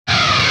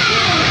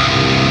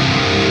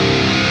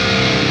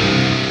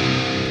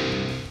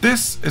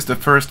is the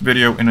first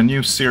video in a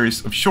new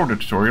series of shorter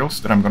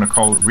tutorials that I'm going to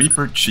call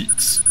Reaper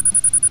Cheats.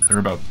 They're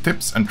about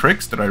tips and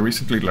tricks that I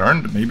recently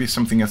learned, maybe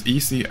something as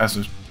easy as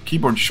a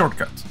keyboard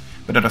shortcut,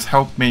 but that has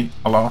helped me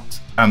a lot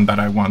and that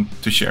I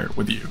want to share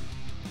with you.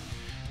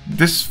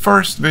 This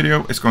first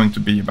video is going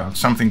to be about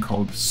something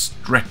called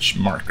stretch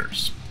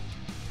markers.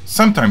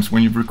 Sometimes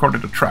when you've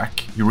recorded a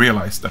track, you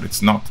realize that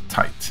it's not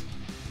tight.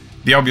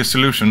 The obvious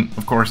solution,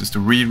 of course, is to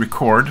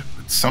re-record,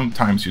 but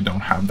sometimes you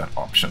don't have that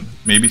option.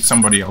 Maybe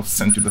somebody else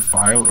sent you the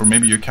file, or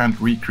maybe you can't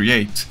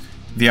recreate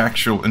the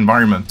actual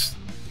environment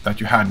that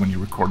you had when you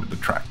recorded the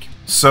track.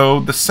 So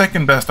the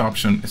second best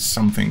option is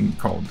something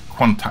called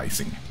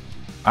quantizing.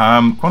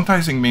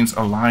 Quantizing means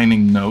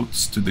aligning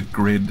notes to the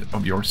grid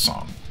of your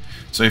song.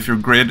 So if your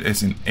grid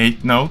is in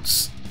 8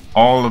 notes,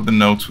 all of the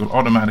notes will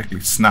automatically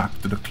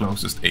snap to the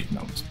closest 8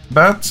 notes.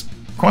 But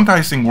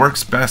quantizing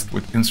works best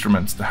with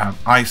instruments that have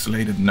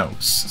isolated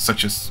notes,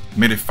 such as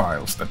MIDI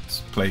files that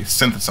play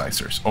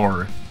synthesizers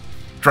or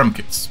drum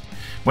kits.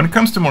 When it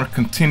comes to more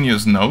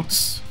continuous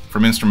notes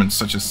from instruments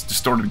such as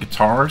distorted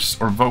guitars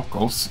or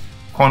vocals,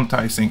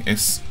 quantizing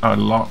is a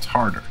lot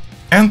harder.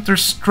 Enter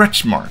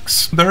stretch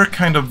marks. They're a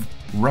kind of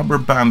rubber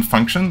band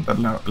function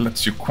that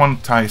lets you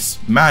quantize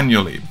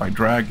manually by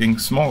dragging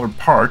smaller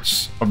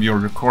parts of your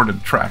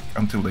recorded track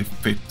until they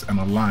fit and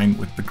align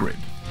with the grid.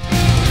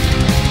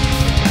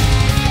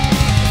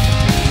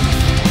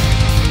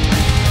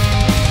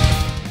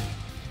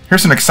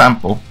 Here's an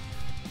example.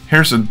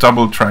 Here's a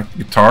double track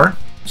guitar,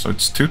 so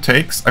it's 2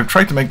 takes. I've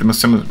tried to make them as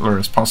similar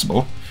as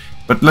possible,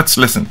 but let's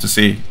listen to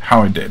see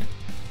how I did.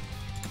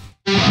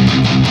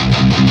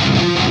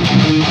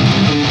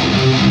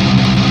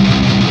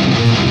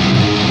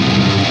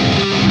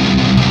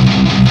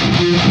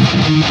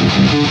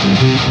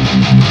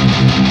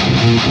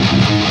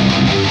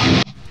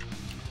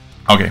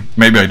 Okay,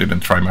 maybe I didn't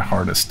try my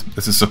hardest.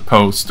 This is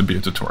supposed to be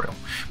a tutorial.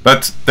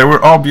 But there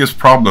were obvious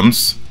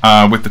problems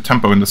with the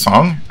tempo in the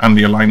song and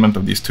the alignment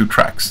of these 2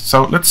 tracks.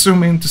 So let's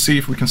zoom in to see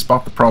if we can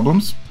spot the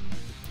problems.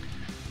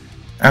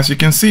 As you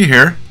can see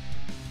here,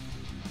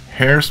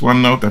 here's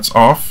one note that's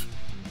off.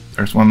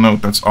 There's one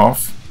note that's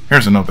off.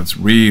 Here's a note that's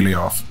really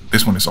off.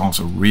 This one is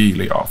also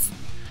really off.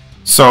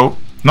 So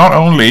not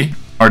only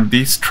are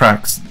these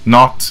tracks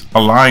not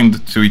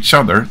aligned to each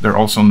other, they're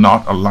also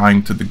not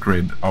aligned to the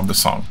grid of the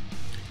song.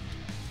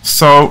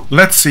 So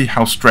let's see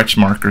how stretch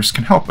markers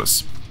can help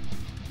us.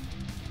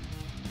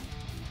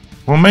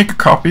 We'll make a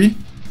copy,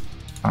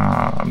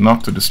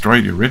 not to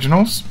destroy the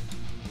originals,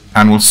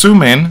 and we'll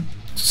zoom in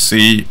to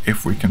see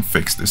if we can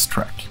fix this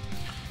track.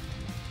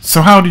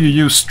 So how do you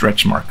use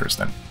stretch markers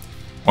then?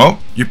 Well,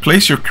 you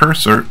place your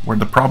cursor where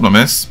the problem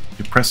is,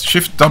 you press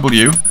Shift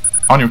W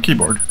on your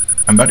keyboard,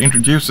 and that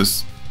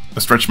introduces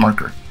a stretch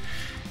marker.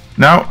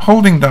 Now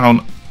holding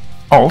down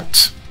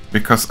Alt,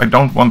 because I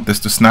don't want this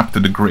to snap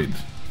to the grid.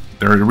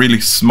 There are really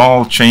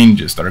small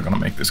changes that are going to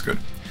make this good.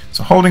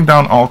 So holding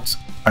down Alt,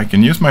 I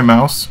can use my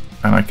mouse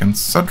and I can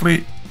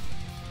subtly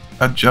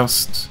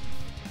adjust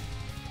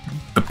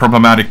the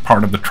problematic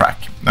part of the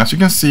track. As you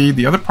can see,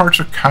 the other parts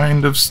are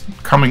kind of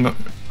coming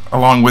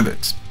along with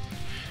it.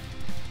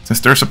 Since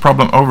there's a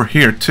problem over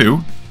here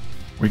too,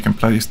 we can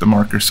place the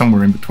marker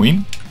somewhere in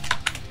between.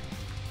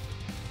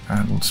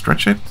 And we'll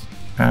stretch it.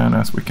 And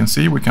as we can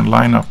see, we can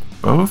line up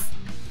both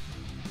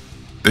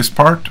this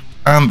part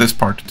and this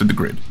part to the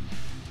grid.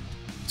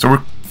 So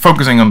we're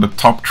focusing on the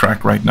top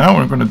track right now.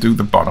 We're going to do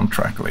the bottom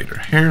track later.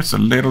 Here's a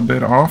little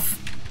bit off.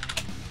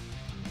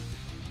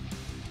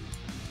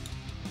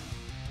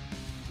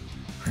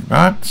 Like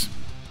that.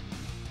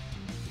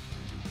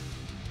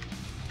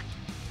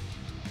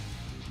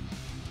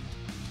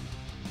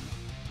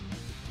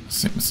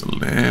 Seems a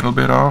little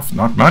bit off.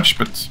 Not much,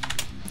 but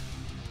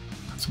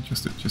let's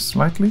adjust it just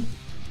slightly.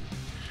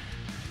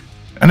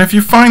 And if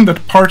you find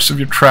that parts of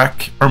your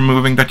track are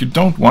moving that you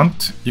don't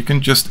want, you can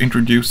just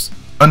introduce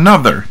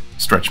another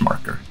stretch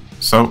marker.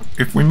 So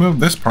if we move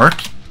this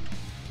part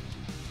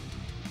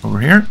over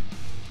here,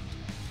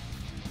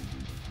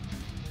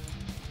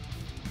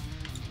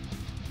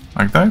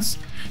 like this,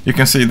 you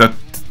can see that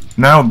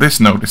now this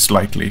note is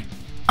slightly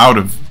out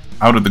of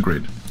the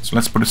grid. So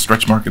let's put a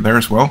stretch marker there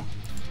as well,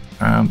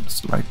 and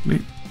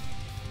slightly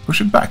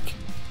push it back.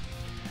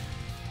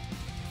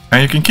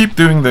 And you can keep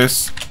doing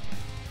this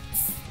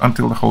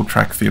until the whole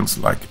track feels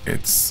like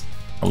it's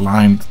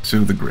aligned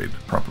to the grid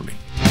properly.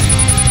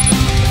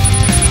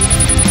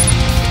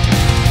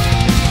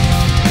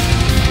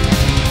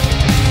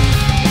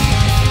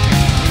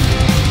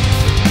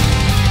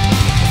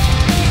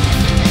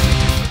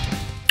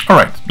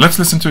 Alright, let's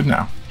listen to it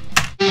now.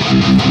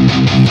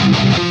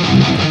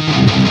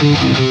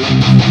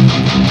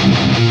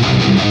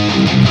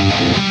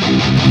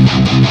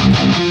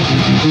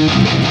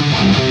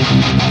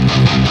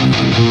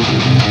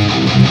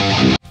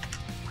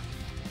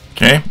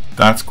 Okay,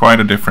 that's quite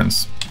a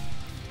difference.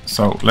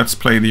 So let's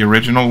play the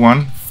original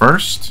one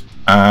first,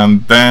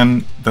 and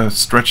then the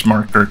stretch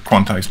marker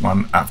quantized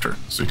one after,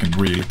 so you can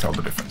really tell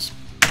the difference.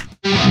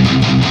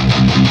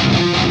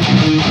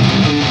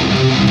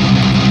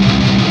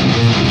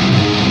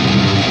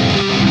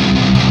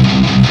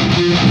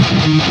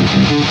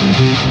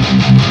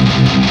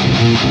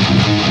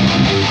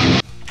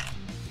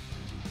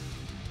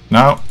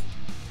 Now,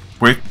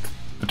 with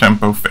the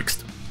tempo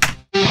fixed.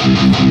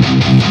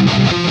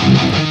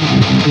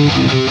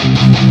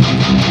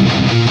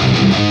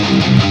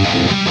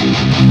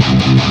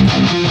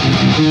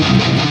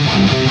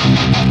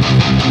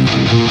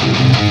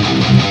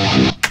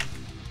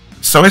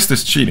 So is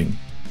this cheating?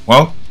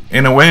 Well,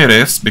 in a way it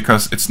is,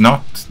 because it's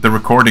not the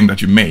recording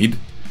that you made.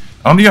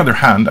 On the other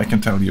hand, I can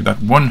tell you that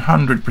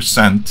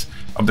 100%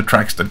 of the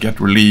tracks that get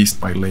released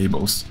by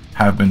labels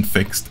have been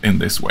fixed in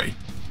this way.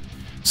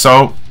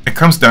 So it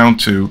comes down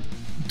to,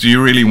 do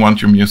you really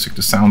want your music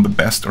to sound the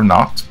best or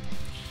not?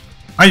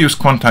 I use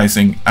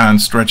quantizing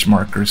and stretch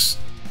markers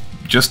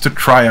just to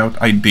try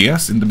out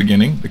ideas in the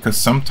beginning, because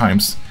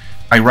sometimes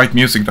I write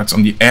music that's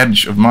on the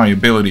edge of my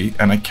ability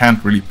and I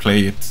can't really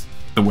play it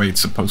the way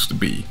it's supposed to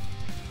be.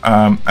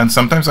 And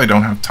sometimes I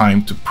don't have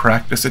time to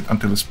practice it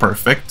until it's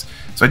perfect,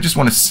 so I just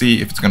want to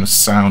see if it's going to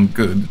sound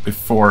good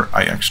before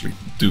I actually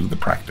do the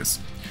practice.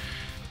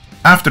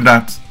 After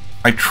that,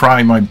 I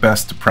try my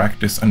best to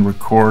practice and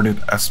record it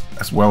as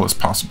well as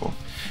possible.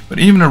 But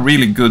even a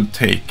really good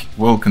take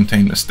will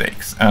contain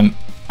mistakes, and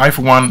I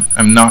for one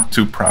am not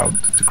too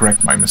proud to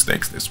correct my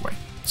mistakes this way.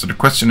 So the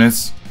question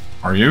is,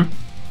 are you?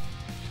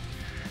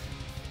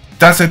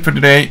 That's it for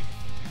today.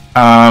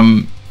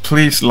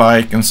 Please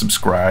like and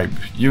subscribe,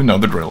 you know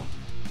the drill.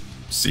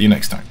 See you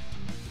next time.